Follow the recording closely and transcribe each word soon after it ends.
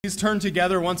Please turn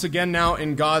together once again now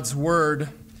in God's Word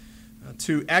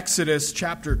to Exodus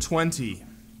chapter 20.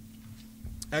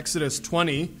 Exodus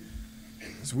 20,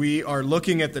 as we are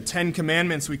looking at the Ten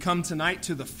Commandments, we come tonight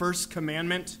to the first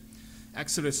commandment,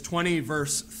 Exodus 20,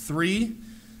 verse 3.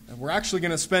 We're actually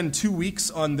going to spend 2 weeks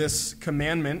on this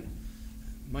commandment.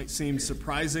 It might seem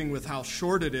surprising with how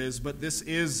short it is, but this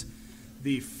is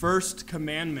the first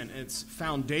commandment. It's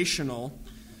foundational.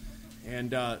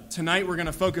 And tonight we're going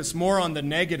to focus more on the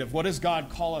negative. What does God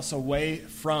call us away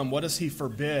from? What does He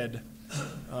forbid?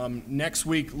 Next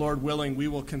week, Lord willing, we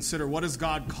will consider what does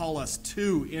God call us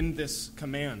to in this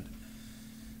command?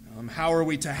 How are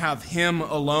we to have Him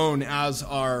alone as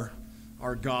our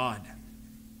God?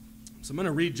 So I'm going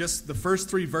to read just the first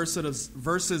three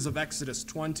verses of Exodus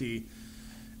 20,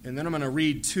 and then I'm going to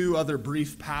read two other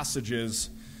brief passages,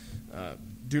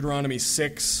 Deuteronomy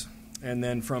 6, and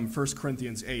then from 1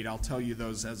 Corinthians 8. I'll tell you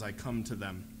those as I come to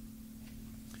them.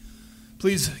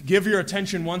 Please give your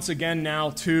attention once again now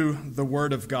to the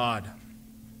Word of God.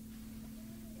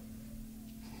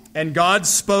 And God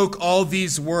spoke all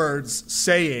these words,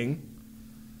 saying,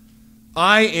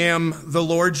 I am the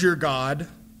Lord your God,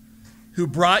 who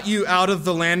brought you out of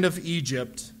the land of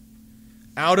Egypt,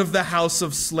 out of the house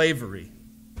of slavery.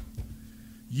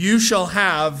 You shall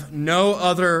have no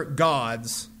other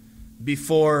gods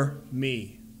before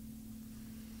me.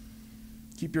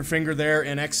 Keep your finger there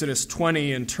in Exodus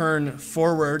 20 and turn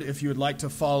forward, if you would like to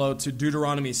follow, to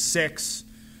Deuteronomy 6,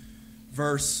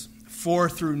 verse 4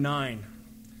 through 9.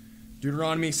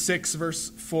 Deuteronomy 6,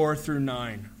 verse 4 through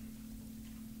 9.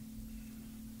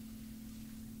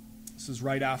 This is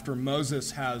right after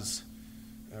Moses has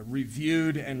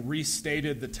reviewed and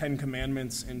restated the Ten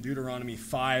Commandments in Deuteronomy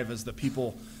 5 as the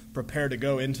people prepare to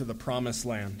go into the Promised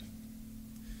Land.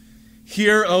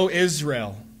 Hear, O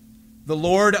Israel, the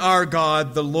Lord our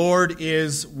God, the Lord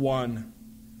is one.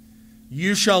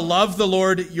 You shall love the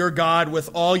Lord your God with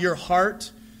all your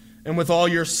heart and with all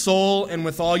your soul and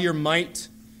with all your might.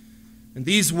 And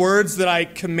these words that I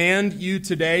command you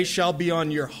today shall be on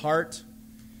your heart.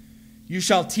 You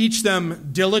shall teach them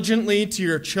diligently to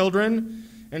your children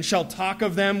and shall talk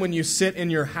of them when you sit in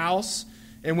your house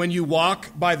and when you walk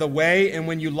by the way and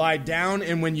when you lie down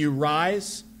and when you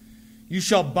rise. You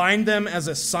shall bind them as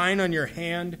a sign on your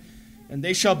hand, and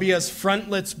they shall be as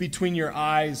frontlets between your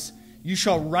eyes. You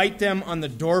shall write them on the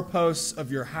doorposts of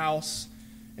your house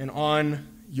and on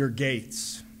your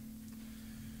gates.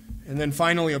 And then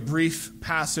finally, a brief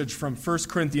passage from 1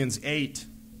 Corinthians 8,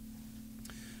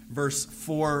 verse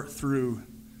 4 through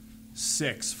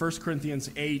 6. 1 Corinthians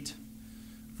 8,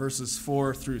 verses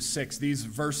 4 through 6. These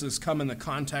verses come in the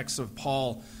context of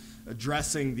Paul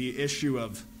addressing the issue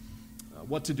of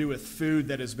what to do with food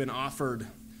that has been offered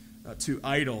to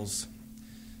idols.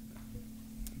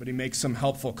 But he makes some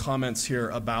helpful comments here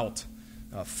about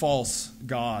false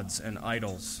gods and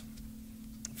idols.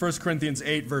 1 Corinthians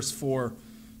 8, verse 4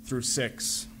 through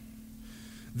 6.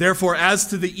 Therefore, as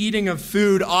to the eating of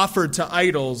food offered to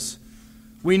idols,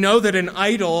 we know that an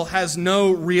idol has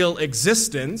no real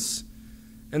existence,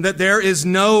 and that there is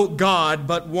no God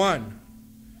but one.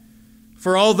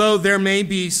 For although there may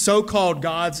be so-called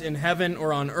gods in heaven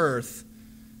or on earth,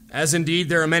 as indeed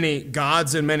there are many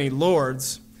gods and many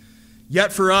lords,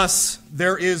 yet for us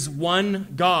there is one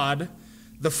God,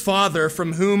 the Father,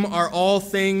 from whom are all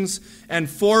things and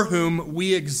for whom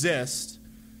we exist,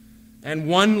 and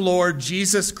one Lord,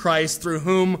 Jesus Christ, through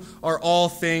whom are all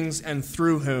things and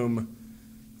through whom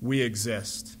we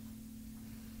exist.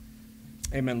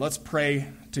 Amen. Let's pray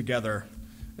together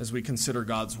as we consider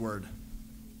God's word.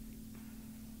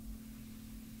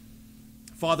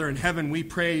 Father in heaven, we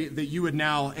pray that you would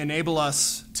now enable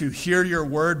us to hear your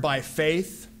word by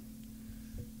faith,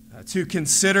 to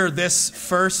consider this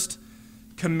first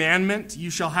commandment,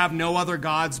 you shall have no other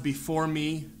gods before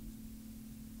me.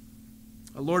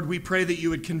 Lord, we pray that you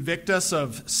would convict us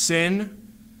of sin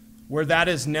where that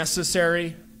is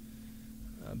necessary.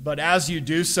 But as you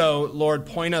do so, Lord,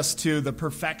 point us to the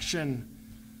perfection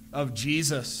of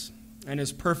Jesus and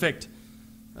his perfect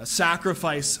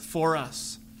sacrifice for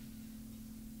us.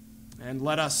 And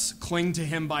let us cling to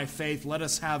him by faith. Let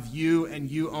us have you and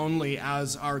you only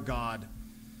as our God.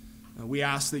 We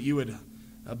ask that you would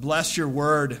bless your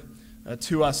word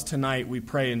to us tonight. We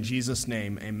pray in Jesus'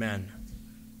 name, amen.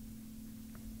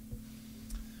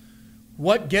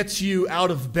 What gets you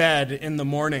out of bed in the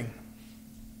morning?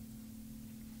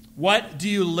 What do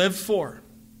you live for?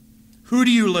 Who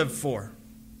do you live for?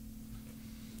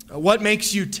 What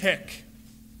makes you tick?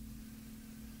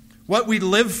 What we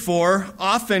live for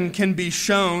often can be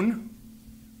shown,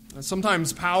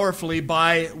 sometimes powerfully,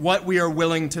 by what we are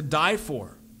willing to die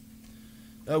for.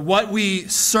 what we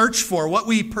search for, what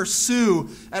we pursue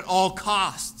at all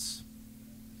costs.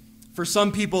 For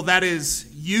some people, that is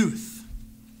youth,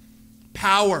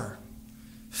 power,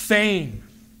 fame,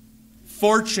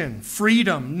 fortune,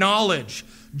 freedom, knowledge,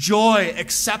 joy,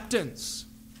 acceptance.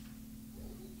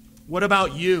 What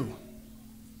about you?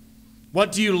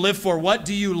 What do you live for? What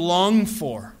do you long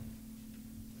for?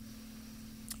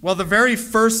 Well, the very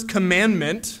first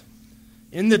commandment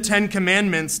in the Ten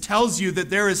Commandments tells you that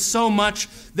there is so much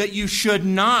that you should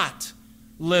not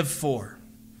live for.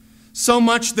 So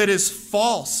much that is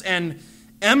false and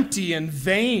empty and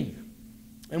vain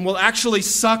and will actually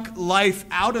suck life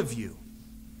out of you.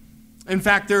 In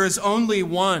fact, there is only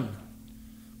one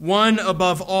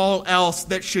above all else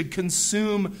that should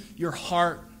consume your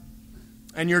heart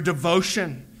and your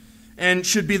devotion and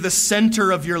should be the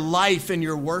center of your life and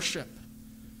your worship.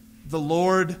 The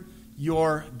Lord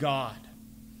your God,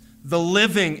 the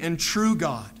living and true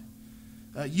God.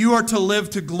 You are to live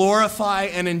to glorify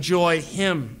and enjoy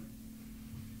Him.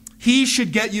 He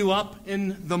should get you up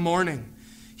in the morning.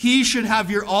 He should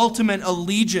have your ultimate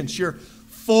allegiance, your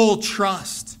full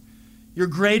trust, your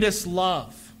greatest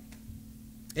love.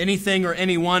 Anything or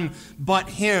anyone but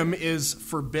Him is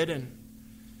forbidden.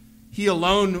 He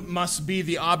alone must be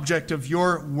the object of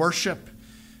your worship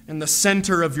and the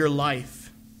center of your life.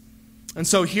 And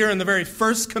so here in the very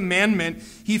first commandment,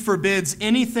 He forbids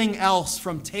anything else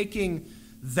from taking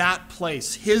that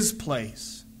place, His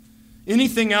place.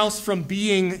 Anything else from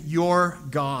being your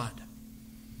God.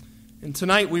 And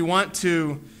tonight we want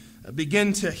to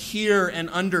begin to hear and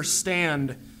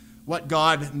understand what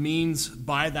God means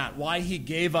by that, why He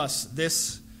gave us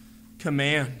this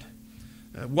command.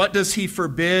 What does He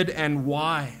forbid and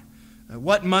why?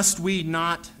 What must we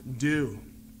not do?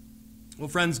 Well,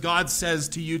 friends, God says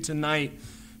to you tonight,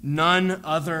 none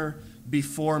other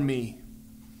before me.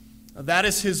 That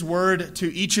is His word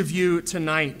to each of you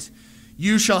tonight.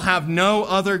 You shall have no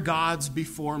other gods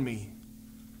before me.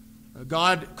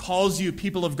 God calls you,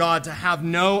 people of God, to have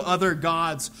no other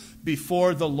gods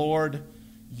before the Lord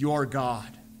your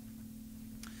God.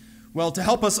 Well, to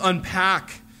help us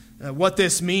unpack what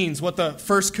this means, what the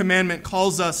first commandment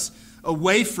calls us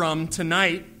away from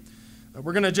tonight,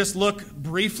 we're going to just look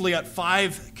briefly at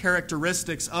 5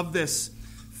 characteristics of this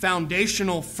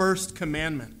foundational first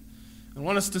commandment. I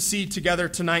want us to see together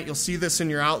tonight, you'll see this in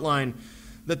your outline,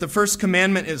 that the first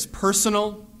commandment is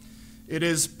personal, it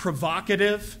is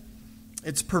provocative,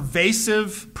 it's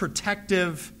pervasive,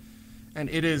 protective, and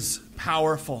it is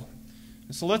powerful.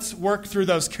 So let's work through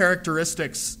those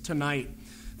characteristics tonight.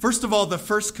 First of all, the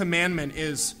first commandment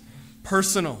is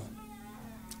personal.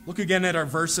 Look again at our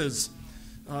verses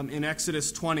in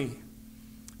Exodus 20.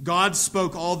 God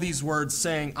spoke all these words,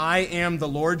 saying, I am the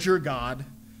Lord your God,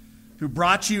 who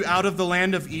brought you out of the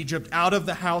land of Egypt, out of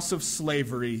the house of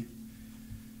slavery.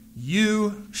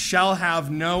 You shall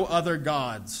have no other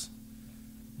gods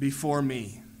before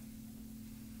me.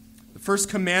 The first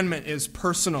commandment is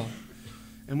personal.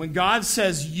 And when God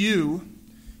says you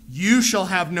shall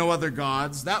have no other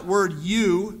gods, that word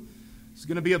you is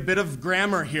going to be a bit of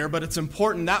grammar here, but it's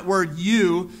important. That word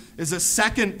you is a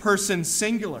second person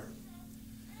singular,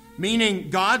 meaning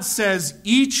God says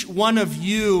each one of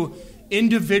you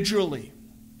individually.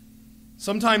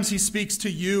 Sometimes He speaks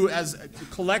to you as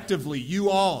collectively, you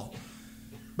all.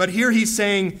 But here He's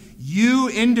saying, you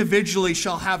individually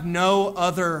shall have no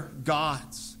other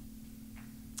gods.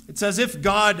 It's as if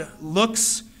God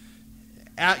looks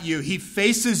at you, He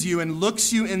faces you and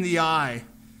looks you in the eye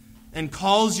and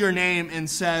calls your name and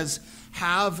says,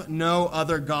 have no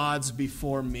other gods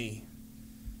before me.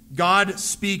 God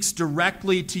speaks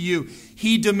directly to you.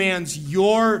 He demands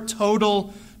your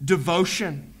total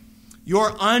devotion,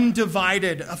 your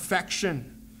undivided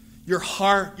affection, your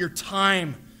heart, your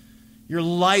time, your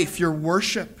life, your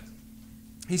worship.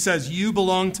 He says, you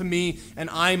belong to me and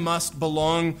I must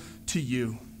belong to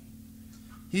you.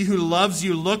 He who loves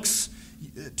you looks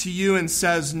to you and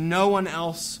says, no one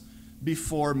else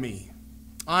before me.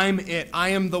 I'm it. I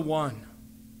am the one.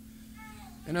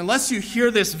 And unless you hear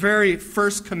this very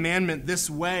first commandment this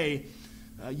way,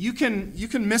 you can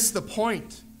miss the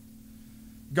point.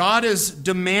 God is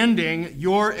demanding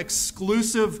your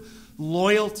exclusive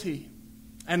loyalty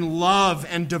and love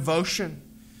and devotion.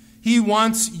 He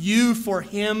wants you for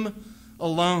Him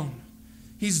alone.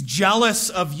 He's jealous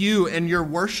of you and your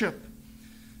worship.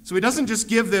 So He doesn't just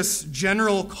give this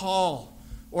general call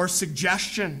or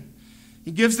suggestion.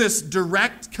 He gives this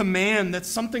direct command that's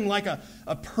something like a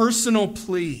personal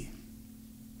plea.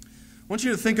 I want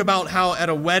you to think about how at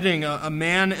a wedding, a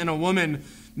man and a woman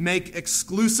make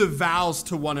exclusive vows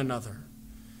to one another.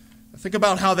 Think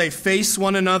about how they face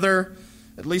one another.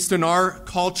 at least in our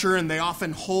culture, and they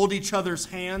often hold each other's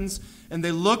hands and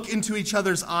they look into each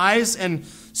other's eyes and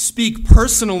speak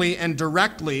personally and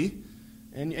directly.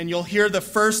 And you'll hear the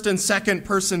first and second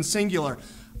person singular.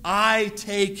 I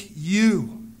take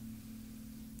you.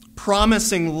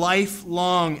 Promising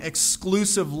lifelong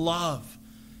exclusive love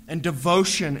and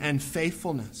devotion and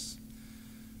faithfulness.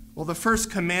 Well, the first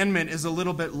commandment is a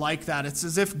little bit like that. It's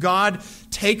as if God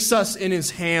takes us in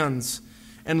his hands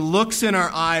and looks in our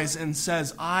eyes and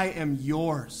says, I am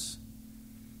yours.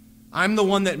 I'm the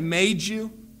one that made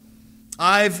you.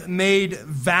 I've made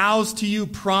vows to you,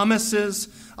 promises.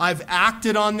 I've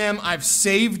acted on them. I've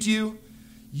saved you.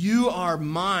 You are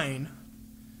mine,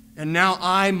 and now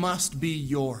I must be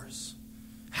yours.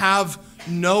 Have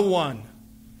no one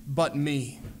but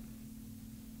me.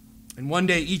 And one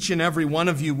day each and every one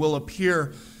of you will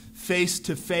appear face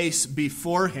to face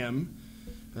before him,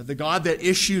 the God that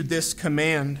issued this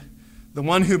command, the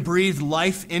one who breathed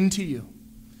life into you.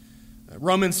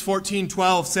 Romans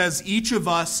 14:12 says, each of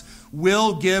us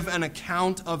will give an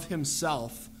account of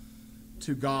himself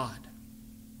to God.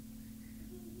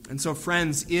 And so,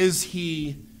 friends, is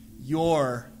he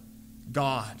your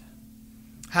God?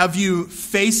 Have you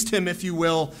faced him, if you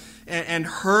will, and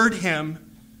heard him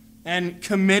and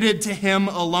committed to him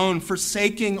alone,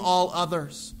 forsaking all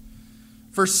others,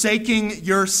 forsaking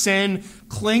your sin,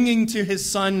 clinging to his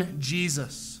Son,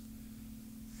 Jesus?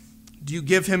 Do you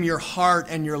give him your heart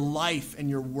and your life and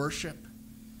your worship?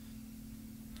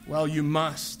 Well, you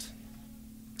must.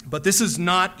 But this is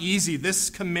not easy. This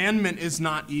commandment is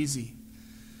not easy.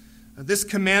 This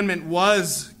commandment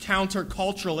was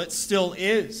countercultural. It still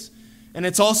is. And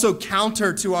it's also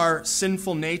counter to our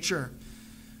sinful nature.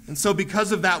 And so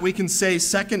because of that, we can say,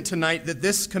 second tonight, that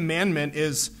this commandment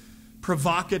is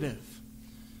provocative.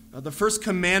 The first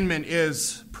commandment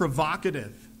is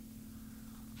provocative.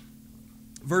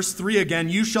 Verse 3 again,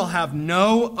 you shall have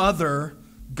no other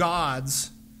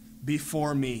gods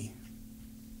before me.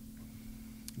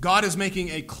 God is making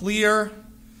a clear,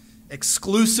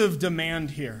 exclusive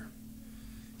demand here.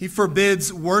 He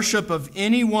forbids worship of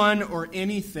anyone or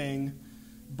anything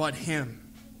but him.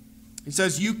 He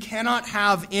says, you cannot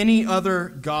have any other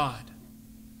God.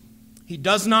 He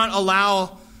does not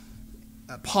allow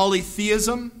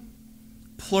polytheism,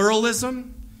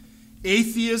 pluralism,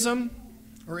 atheism,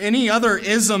 or any other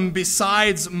ism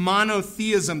besides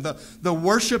monotheism, the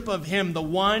worship of him, the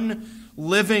one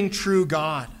living true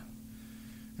God.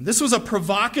 And this was a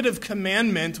provocative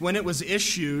commandment when it was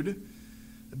issued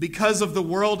because of the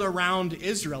world around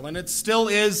Israel, and it still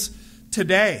is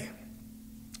today.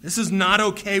 This is not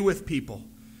okay with people.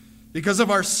 Because of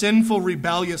our sinful,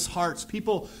 rebellious hearts,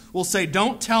 people will say,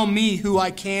 don't tell me who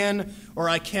I can or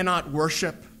I cannot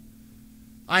worship.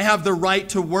 I have the right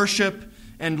to worship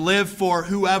and live for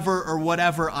whoever or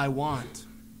whatever I want.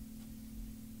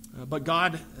 But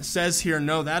God says here,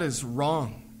 no, that is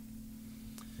wrong.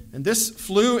 And this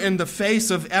flew in the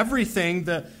face of everything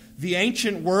the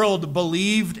ancient world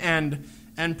believed and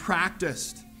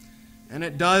practiced. And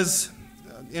it does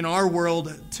in our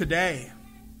world today.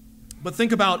 But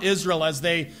think about Israel as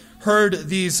they heard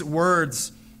these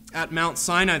words at Mount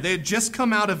Sinai. They had just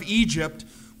come out of Egypt,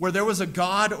 where there was a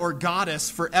god or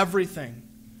goddess for everything.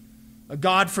 A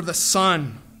god for the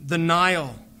sun, the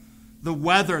Nile, the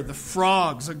weather, the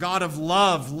frogs, a god of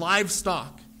love,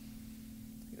 livestock.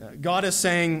 God is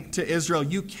saying to Israel,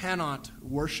 you cannot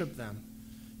worship them.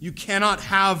 You cannot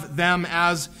have them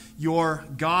as your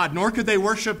God. Nor could they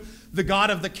worship the god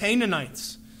of the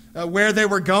Canaanites, where they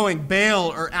were going,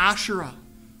 Baal or Asherah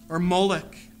or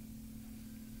Moloch.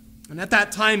 And at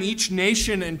that time, each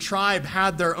nation and tribe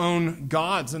had their own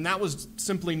gods, and that was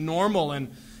simply normal and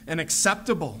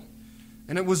acceptable.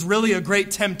 And it was really a great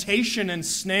temptation and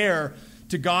snare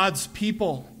to God's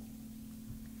people.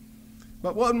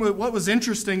 But what was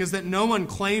interesting is that no one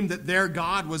claimed that their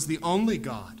God was the only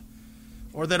God,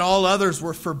 or that all others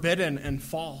were forbidden and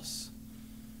false.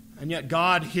 And yet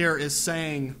God here is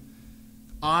saying,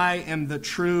 I am the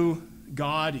true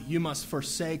God. You must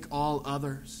forsake all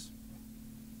others.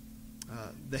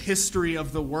 The history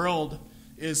of the world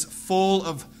is full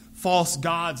of false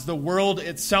gods. The world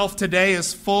itself today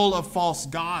is full of false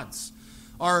gods.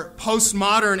 Our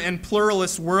postmodern and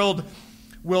pluralist world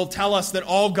will tell us that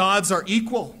all gods are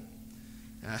equal.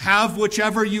 Have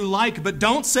whichever you like, but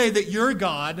don't say that your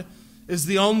God is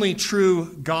the only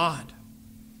true God.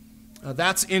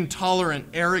 That's intolerant,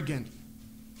 arrogant,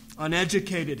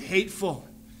 uneducated, hateful,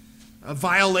 a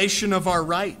violation of our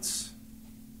rights.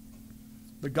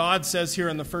 But God says here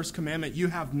in the first commandment, you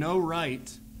have no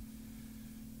right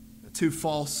to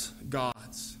false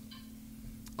gods.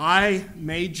 I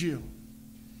made you.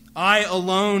 I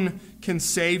alone can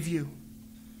save you.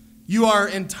 You are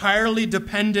entirely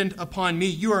dependent upon me.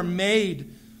 You are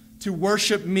made to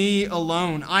worship me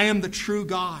alone. I am the true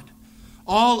God.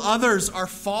 All others are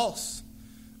false.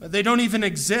 They don't even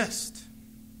exist.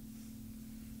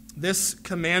 This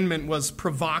commandment was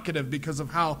provocative because of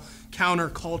how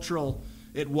countercultural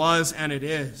it was and it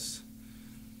is.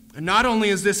 And not only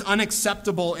is this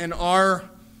unacceptable in our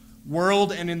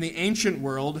world and in the ancient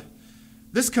world,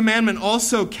 this commandment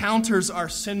also counters our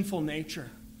sinful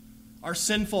nature, our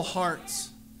sinful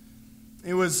hearts.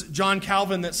 It was John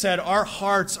Calvin that said, our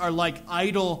hearts are like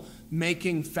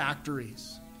idol-making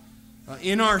factories.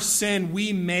 In our sin,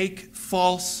 we make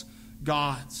false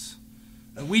gods.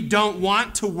 We don't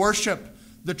want to worship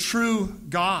the true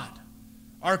God,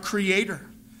 our Creator.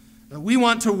 We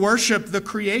want to worship the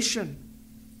creation,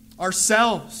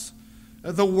 ourselves,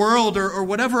 the world, or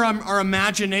whatever our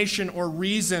imagination or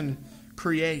reason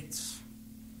creates.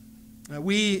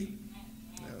 We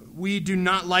do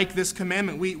not like this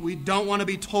commandment. We don't want to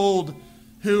be told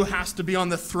who has to be on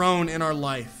the throne in our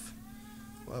life.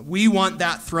 We want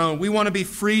that throne. We want to be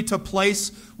free to place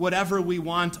whatever we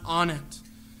want on it.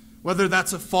 Whether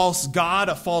that's a false god,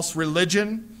 a false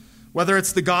religion, whether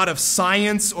it's the god of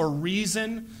science or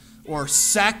reason, or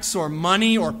sex or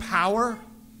money or power,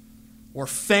 or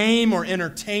fame or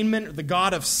entertainment, or the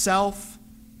god of self.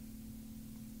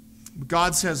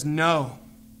 God says, no.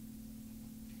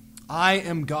 I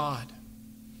am God.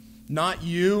 Not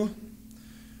you,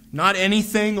 not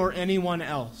anything or anyone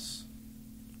else.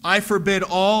 I forbid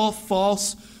all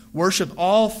false worship,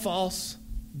 all false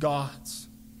gods.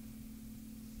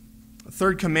 The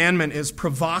third commandment is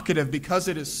provocative because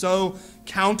it is so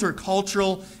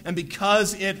countercultural and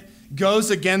because it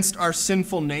goes against our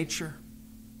sinful nature.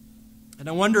 And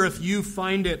I wonder if you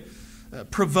find it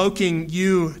provoking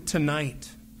you tonight.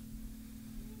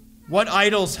 What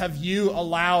idols have you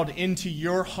allowed into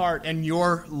your heart and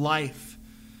your life?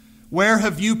 Where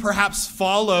have you perhaps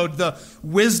followed the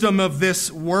wisdom of this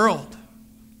world?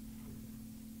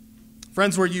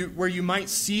 Friends, where you might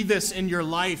see this in your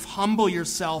life, humble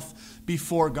yourself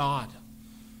before God.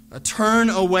 Turn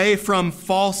away from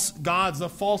false gods, the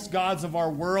false gods of our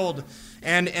world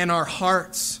and our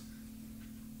hearts.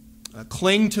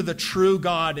 Cling to the true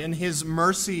God and His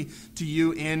mercy to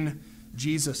you in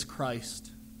Jesus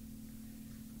Christ.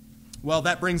 Well,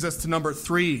 that brings us to number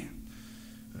 3.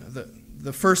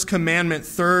 The first commandment,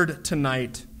 third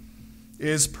tonight,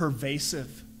 is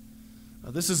pervasive.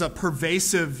 This is a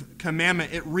pervasive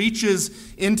commandment. It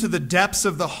reaches into the depths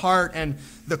of the heart and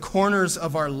the corners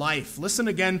of our life. Listen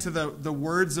again to the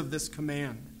words of this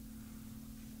command.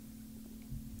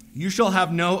 You shall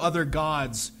have no other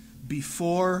gods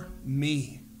before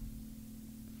me.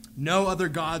 No other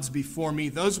gods before me.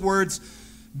 Those words,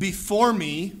 before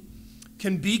me,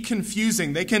 can be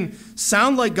confusing. They can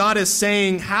sound like God is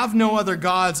saying, have no other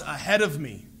gods ahead of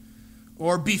me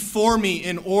or before me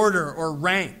in order or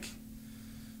rank.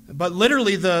 But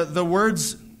literally the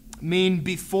words mean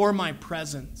before my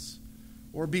presence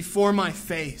or before my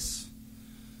face.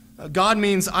 God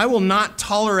means I will not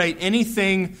tolerate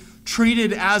anything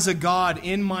treated as a god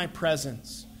in my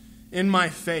presence, in my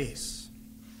face.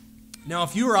 Now,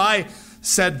 if you or I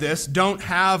said this, don't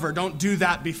have or don't do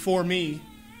that before me,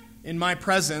 in my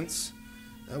presence,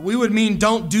 we would mean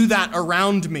don't do that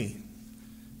around me.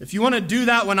 If you want to do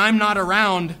that when I'm not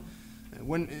around,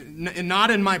 when not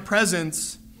in my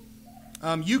presence,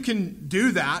 you can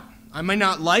do that. I may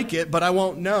not like it, but I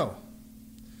won't know.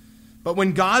 But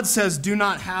when God says, do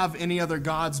not have any other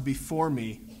gods before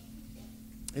me,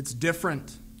 it's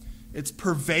different. It's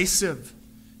pervasive.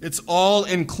 It's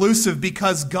all-inclusive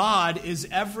because God is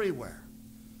everywhere.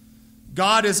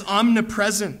 God is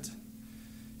omnipresent.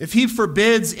 If He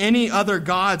forbids any other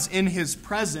gods in His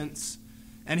presence,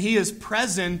 and He is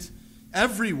present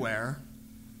everywhere,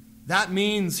 that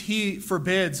means He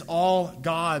forbids all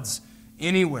gods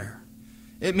anywhere.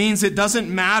 It means it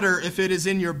doesn't matter if it is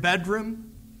in your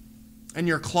bedroom, in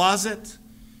your closet,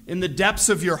 in the depths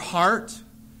of your heart,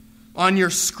 on your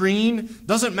screen.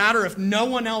 Doesn't matter if no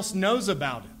one else knows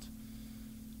about it.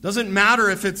 Doesn't matter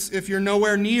if you're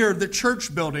nowhere near the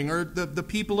church building or the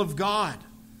people of God.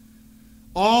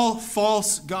 All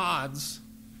false gods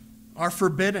are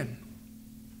forbidden.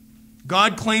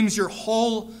 God claims your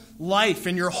whole life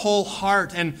and your whole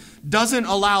heart and doesn't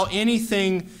allow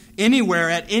anything, anywhere,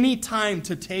 at any time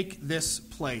to take this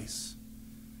place.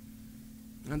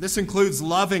 And this includes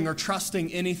loving or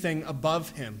trusting anything above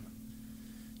Him.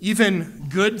 Even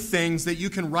good things that you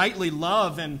can rightly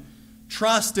love and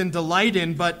trust and delight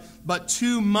in, but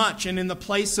too much and in the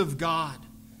place of God.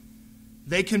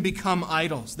 they can become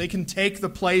idols. They can take the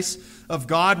place of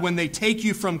God when they take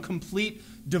you from complete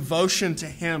devotion to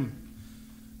Him,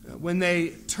 when they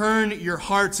turn your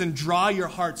hearts and draw your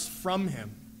hearts from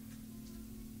Him.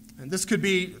 And this could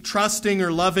be trusting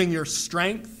or loving your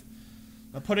strength,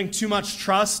 putting too much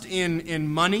trust in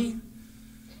money,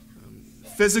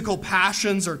 physical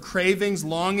passions or cravings,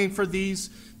 longing for these,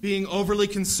 being overly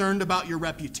concerned about your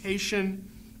reputation.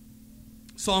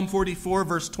 Psalm 44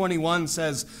 verse 21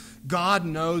 says, God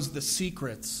knows the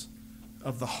secrets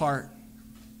of the heart.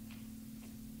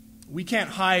 We can't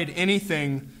hide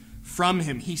anything from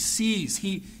Him. He sees,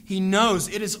 He knows.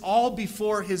 It is all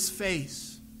before His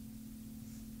face.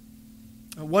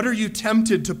 What are you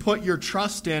tempted to put your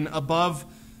trust in above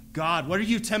God? What are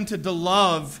you tempted to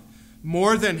love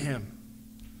more than Him?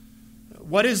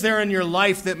 What is there in your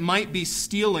life that might be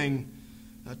stealing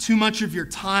too much of your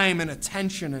time and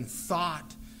attention and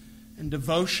thought and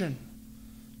devotion?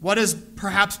 What has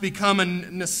perhaps become a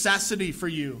necessity for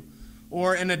you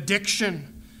or an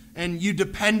addiction, and you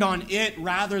depend on it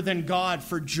rather than God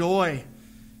for joy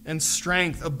and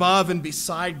strength above and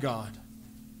beside God?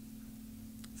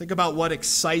 Think about what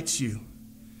excites you.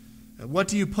 What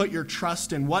do you put your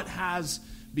trust in? What has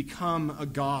become a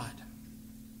God?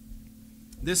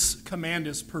 This command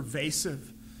is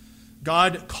pervasive.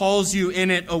 God calls you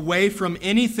in it away from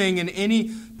anything in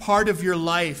any part of your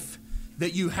life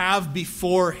that you have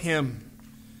before Him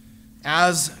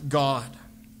as God.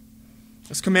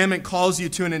 This commandment calls you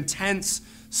to an intense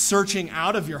searching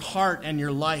out of your heart and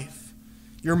your life,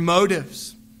 your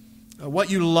motives, what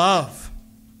you love.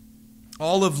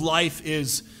 All of life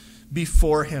is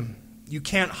before Him. You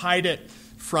can't hide it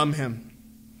from Him.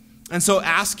 And so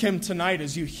ask Him tonight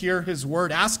as you hear His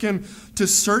word. Ask Him to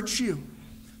search you,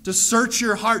 to search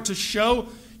your heart, to show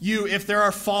you if there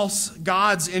are false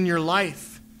gods in your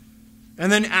life.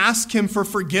 And then ask Him for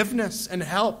forgiveness and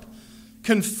help.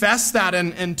 Confess that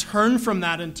and turn from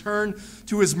that and turn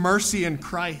to His mercy in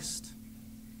Christ.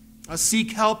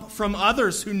 Seek help from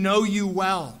others who know you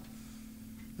well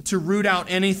to root out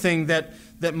anything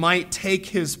that might take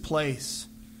His place.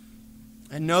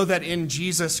 And know that in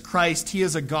Jesus Christ, He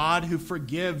is a God who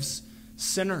forgives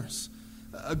sinners.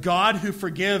 A God who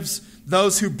forgives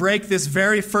those who break this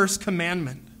very first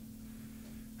commandment.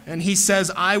 And He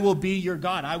says, I will be your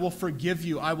God. I will forgive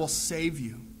you. I will save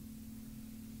you.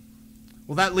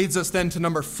 Well, that leads us then to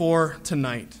number 4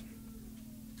 tonight.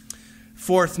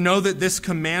 Fourth, know that this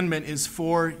commandment is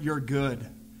for your good.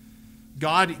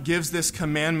 God gives this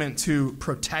commandment to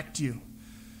protect you.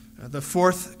 The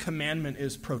fourth commandment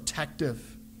is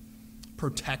protective.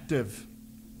 Protective.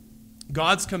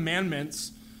 God's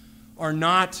commandments are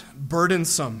not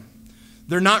burdensome.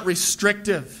 They're not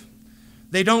restrictive.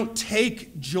 They don't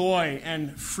take joy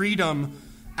and freedom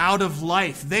out of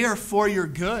life. They are for your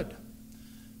good.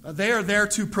 They are there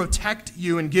to protect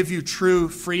you and give you true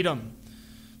freedom.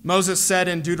 Moses said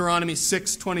in Deuteronomy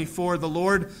 6:24, the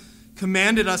Lord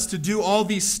commanded us to do all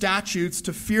these statutes,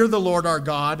 to fear the Lord our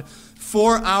God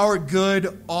for our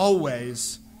good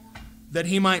always, that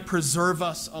He might preserve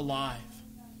us alive.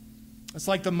 It's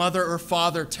like the mother or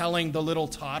father telling the little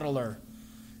toddler,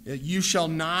 you shall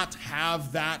not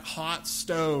have that hot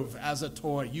stove as a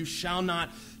toy. You shall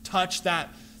not touch that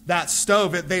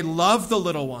stove. They love the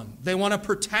little one. They want to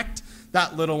protect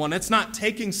that little one. It's not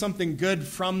taking something good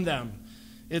from them.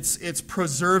 It's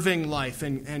preserving life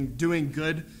and doing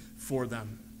good for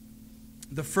them.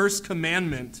 The first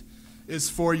commandment is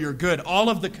for your good. All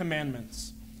of the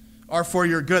commandments are for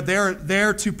your good. They're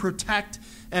there to protect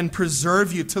and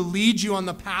preserve you, to lead you on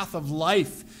the path of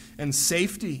life and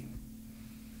safety.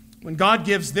 When God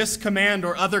gives this command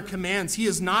or other commands, He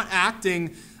is not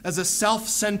acting as a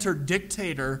self-centered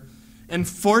dictator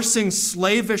enforcing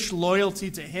slavish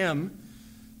loyalty to Him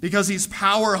because He's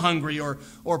power-hungry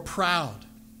or proud.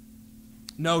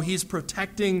 No, He's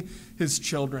protecting His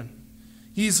children.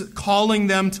 He's calling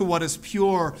them to what is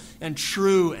pure and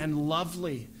true and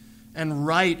lovely and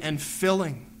right and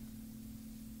filling.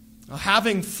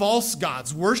 Having false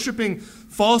gods, worshiping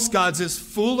false gods is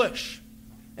foolish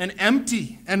and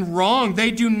empty and wrong.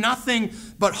 They do nothing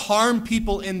but harm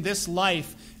people in this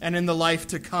life and in the life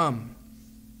to come.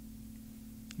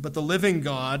 But the living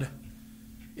God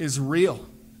is real.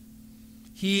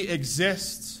 He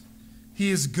exists.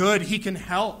 He is good. He can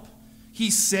help. He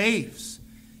saves.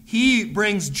 He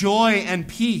brings joy and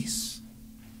peace.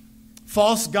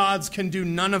 False gods can do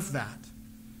none of that.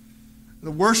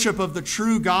 The worship of the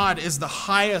true God is the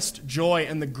highest joy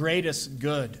and the greatest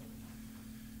good.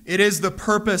 It is the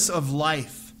purpose of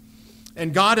life.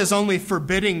 And God is only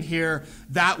forbidding here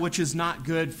that which is not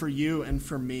good for you and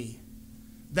for me.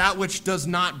 That which does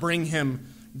not bring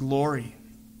Him glory.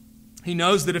 He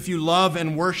knows that if you love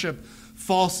and worship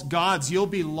false gods, you'll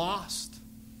be lost.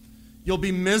 You'll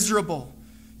be miserable.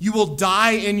 You will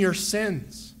die in your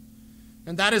sins.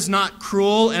 And that is not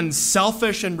cruel and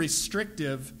selfish and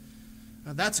restrictive.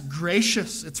 That's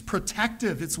gracious. It's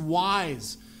protective. It's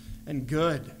wise and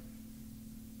good.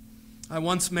 I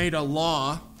once made a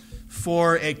law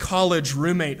for a college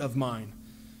roommate of mine.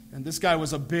 And this guy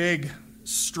was a big,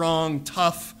 strong,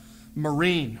 tough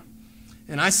Marine.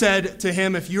 And I said to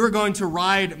him, if you are going to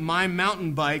ride my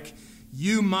mountain bike,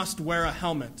 you must wear a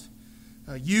helmet.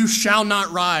 You shall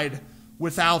not ride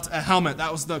without a helmet.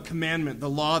 That was the commandment, the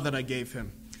law that I gave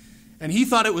him. And he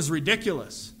thought it was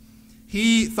ridiculous.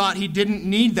 He thought he didn't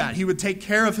need that. He would take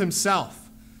care of himself.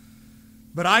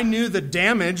 But I knew the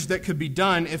damage that could be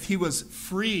done if he was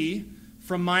free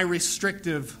from my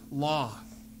restrictive law.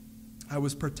 I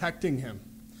was protecting him.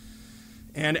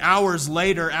 And hours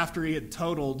later, after he had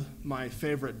totaled my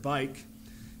favorite bike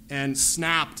and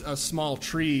snapped a small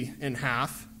tree in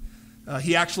half,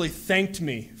 he actually thanked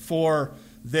me for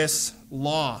this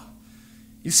law.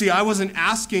 You see, I wasn't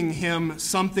asking him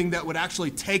something that would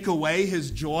actually take away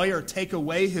his joy or take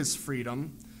away his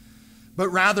freedom, but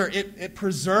rather it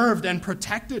preserved and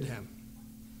protected him.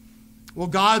 Well,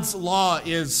 God's law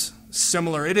is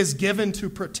similar. It is given to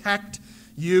protect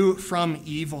you from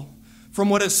evil, from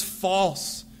what is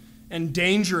false and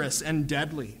dangerous and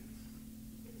deadly.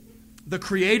 The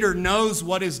Creator knows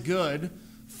what is good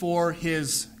for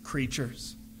his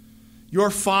creatures. Your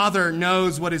Father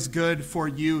knows what is good for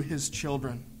you, his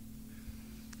children.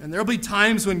 And there will be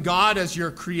times when God, as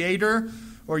your Creator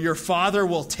or your Father,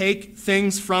 will take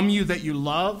things from you that you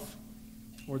love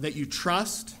or that you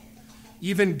trust,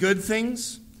 even good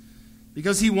things,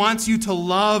 because he wants you to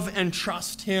love and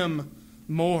trust him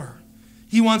more.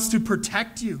 He wants to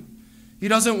protect you. He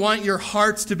doesn't want your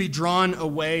hearts to be drawn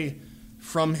away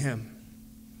from him.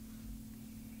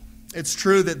 It's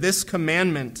true that this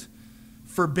commandment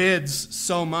forbids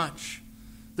so much.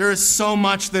 There is so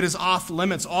much that is off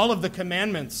limits. All of the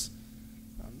commandments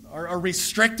are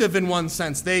restrictive in one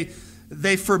sense.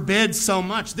 They forbid so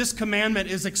much. This commandment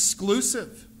is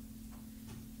exclusive,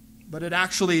 but it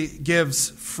actually gives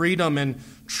freedom and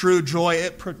true joy.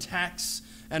 It protects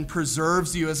and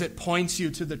preserves you as it points you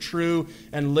to the true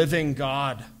and living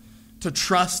God, to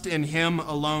trust in him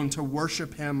alone, to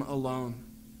worship him alone.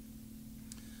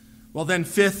 Well, then,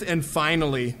 fifth and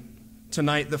finally,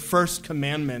 tonight, the first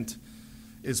commandment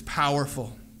is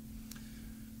powerful.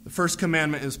 The first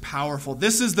commandment is powerful.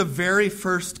 This is the very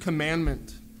first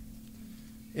commandment.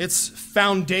 It's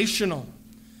foundational.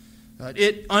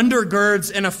 It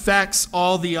undergirds and affects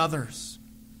all the others.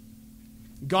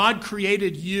 God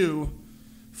created you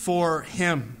for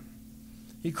him.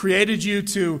 He created you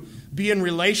to be in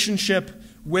relationship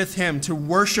with him, to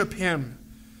worship him.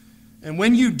 And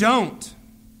when you don't,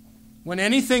 when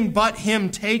anything but him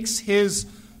takes his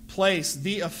place,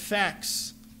 the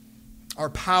effects are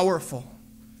powerful.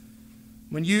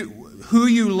 When who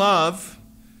you love,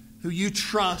 who you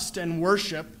trust and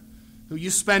worship, who you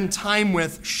spend time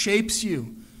with, shapes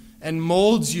you and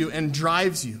molds you and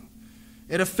drives you.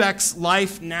 It affects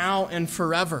life now and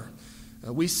forever.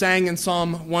 We sang in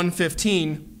Psalm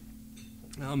 115,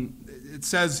 it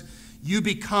says, you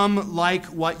become like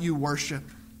what you worship.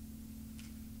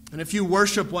 And if you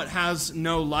worship what has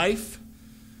no life,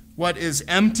 what is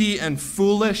empty and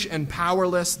foolish and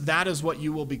powerless, that is what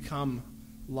you will become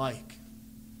like.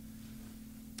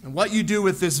 And what you do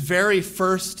with this very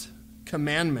first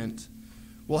commandment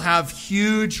will have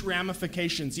huge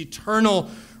ramifications,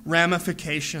 eternal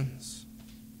ramifications.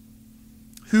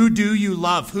 Who do you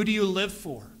love? Who do you live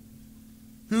for?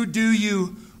 Who do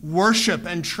you worship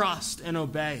and trust and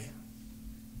obey?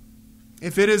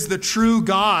 If it is the true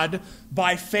God,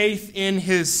 by faith in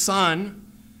his Son,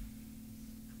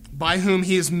 by whom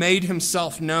he has made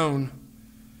himself known,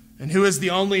 and who is the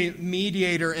only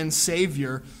mediator and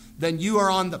Savior, then you are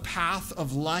on the path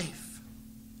of life.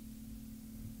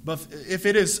 But if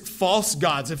it is false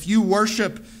gods, if you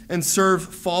worship and serve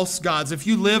false gods, if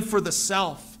you live for the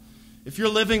self, if you're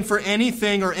living for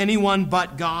anything or anyone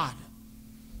but God,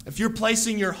 if you're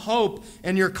placing your hope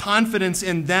and your confidence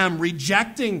in them,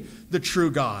 rejecting the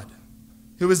true God,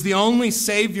 who is the only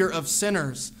Savior of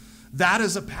sinners, that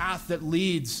is a path that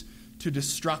leads to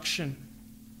destruction.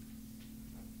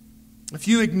 If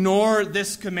you ignore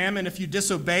this commandment, if you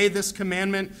disobey this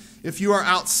commandment, if you are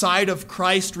outside of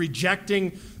Christ,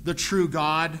 rejecting the true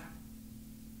God,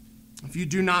 if you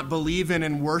do not believe in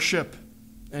and worship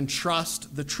and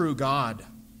trust the true God,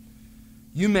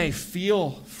 you may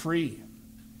feel free.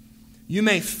 You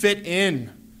may fit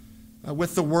in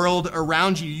with the world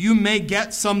around you. You may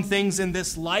get some things in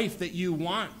this life that you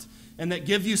want and that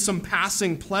give you some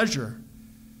passing pleasure,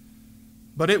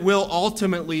 but it will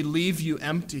ultimately leave you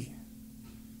empty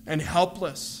and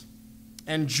helpless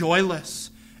and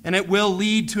joyless, and it will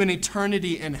lead to an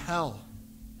eternity in hell.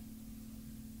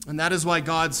 And that is why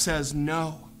God says,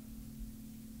 no,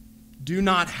 do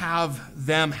not have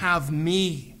them, have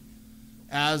me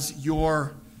as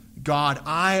your God.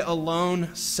 I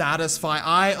alone satisfy.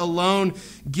 I alone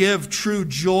give true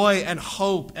joy and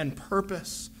hope and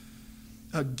purpose.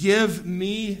 Give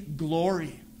me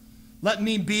glory. Let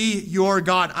me be your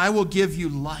God. I will give you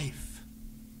life.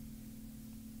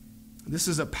 This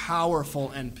is a powerful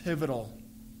and pivotal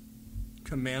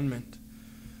commandment.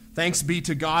 Thanks be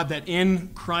to God that in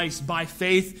Christ, by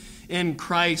faith in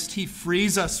Christ, he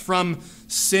frees us from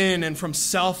sin and from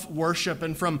self-worship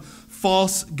and from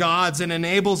false gods and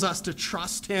enables us to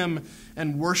trust him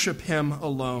and worship him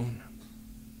alone.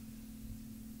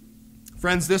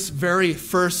 Friends, this very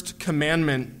first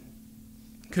commandment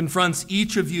confronts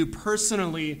each of you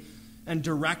personally and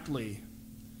directly.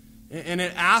 And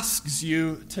it asks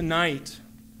you tonight,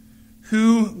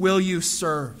 who will you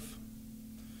serve?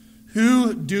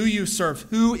 Who do you serve?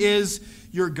 Who is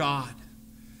your God?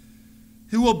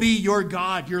 Who will be your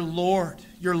God, your Lord,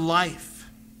 your life?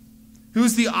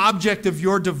 Who's the object of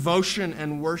your devotion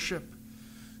and worship?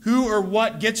 Who or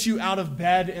what gets you out of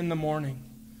bed in the morning?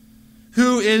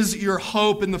 Who is your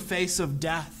hope in the face of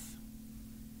death?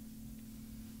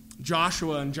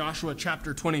 Joshua in Joshua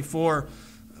chapter 24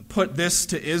 put this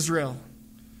to Israel.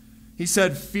 He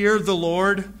said, "Fear the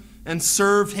Lord and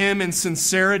serve him in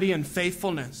sincerity and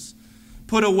faithfulness.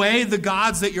 Put away the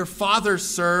gods that your fathers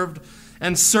served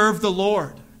and serve the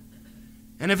Lord.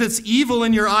 And if it's evil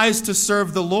in your eyes to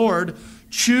serve the Lord,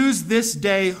 choose this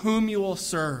day whom you will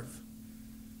serve,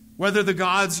 whether the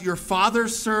gods your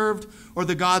fathers served or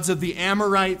the gods of the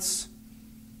Amorites.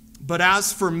 But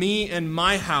as for me and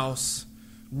my house,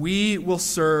 we will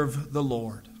serve the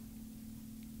Lord."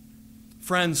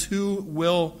 Friends, who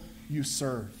will you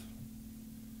serve?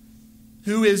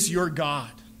 Who is your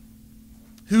God?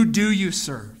 Who do you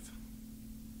serve?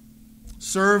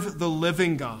 Serve the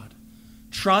living God.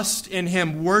 Trust in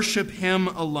him. Worship him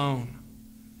alone.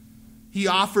 He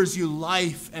offers you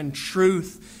life and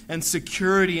truth and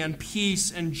security and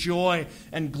peace and joy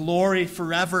and glory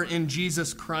forever in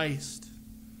Jesus Christ.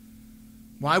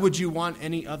 Why would you want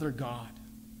any other God?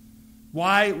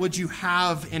 Why would you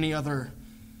have any other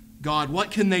God?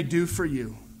 What can they do for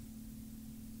you?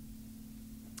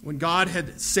 When God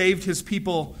had saved his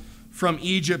people from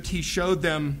Egypt, he showed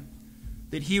them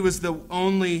that he was the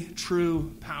only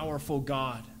true, powerful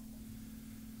God.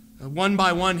 One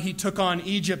by one, he took on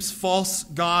Egypt's false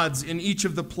gods in each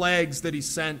of the plagues that he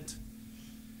sent.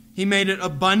 He made it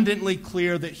abundantly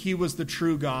clear that he was the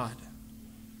true God.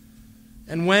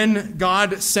 And when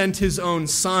God sent his own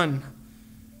Son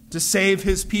to save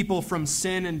his people from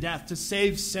sin and death, to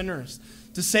save sinners,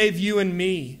 to save you and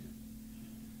me,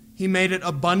 he made it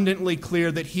abundantly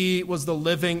clear that he was the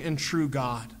living and true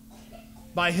God.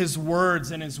 By his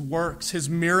words and his works, his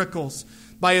miracles,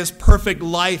 by his perfect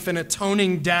life and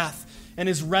atoning death, and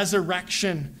his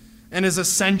resurrection and his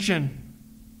ascension.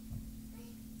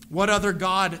 What other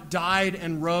God died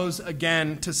and rose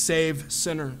again to save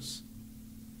sinners?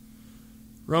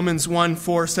 Romans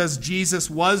 1:4 says Jesus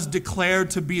was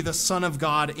declared to be the Son of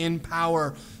God in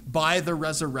power by the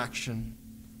resurrection.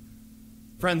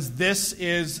 Friends, this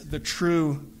is the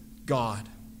true God.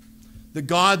 The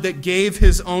God that gave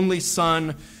his only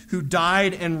Son, who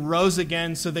died and rose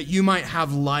again so that you might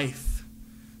have life,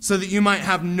 so that you might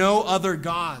have no other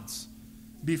gods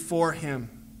before him.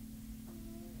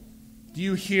 Do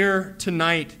you hear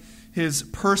tonight his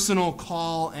personal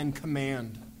call and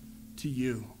command to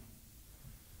you?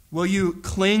 Will you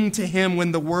cling to him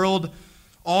when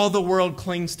all the world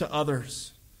clings to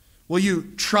others? Will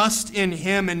you trust in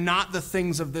him and not the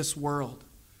things of this world?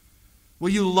 Will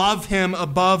you love him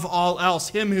above all else,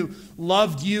 him who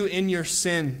loved you in your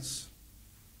sins?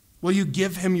 Will you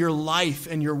give him your life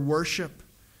and your worship?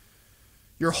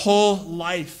 Your whole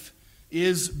life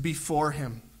is before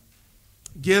him.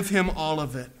 Give him all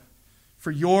of it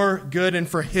for your good and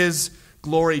for his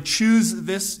glory. Choose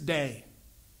this day.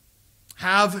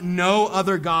 Have no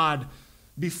other God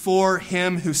before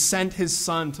him who sent his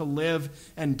Son to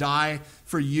live and die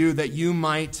for you, that you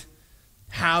might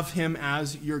have him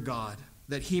as your God,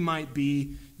 that he might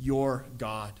be your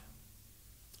God.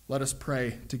 Let us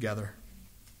pray together.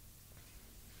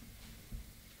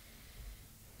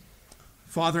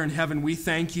 Father in heaven, we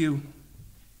thank you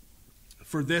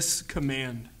for this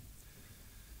command.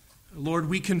 Lord,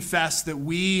 we confess that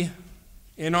we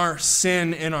in our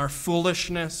sin, in our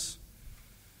foolishness.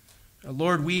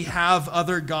 Lord, we have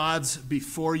other gods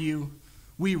before you.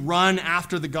 We run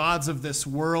after the gods of this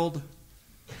world.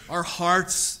 Our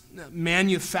hearts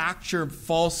manufacture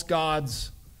false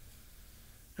gods.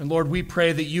 And Lord, we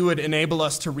pray that you would enable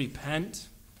us to repent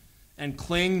and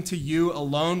cling to you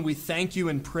alone. We thank you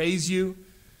and praise you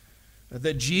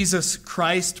that Jesus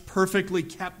Christ perfectly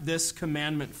kept this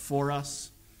commandment for us.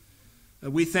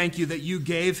 We thank you that you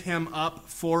gave him up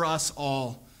for us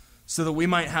all so that we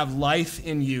might have life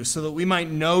in you, so that we might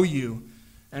know you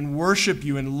and worship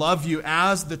you and love you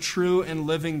as the true and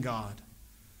living God.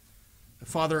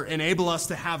 Father, enable us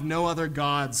to have no other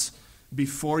gods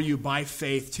before you by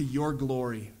faith to your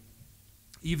glory,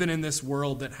 even in this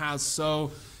world that has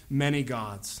so many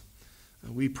gods.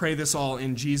 We pray this all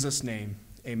in Jesus' name.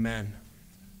 Amen.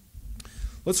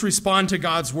 Let's respond to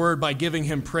God's word by giving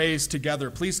him praise together.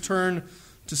 Please turn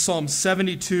to Psalm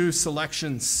 72,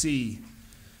 selection C.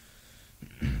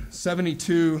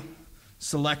 72,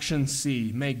 selection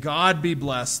C. May God be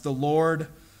blessed, the Lord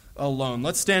alone.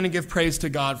 Let's stand and give praise to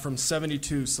God from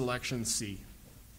 72, selection C.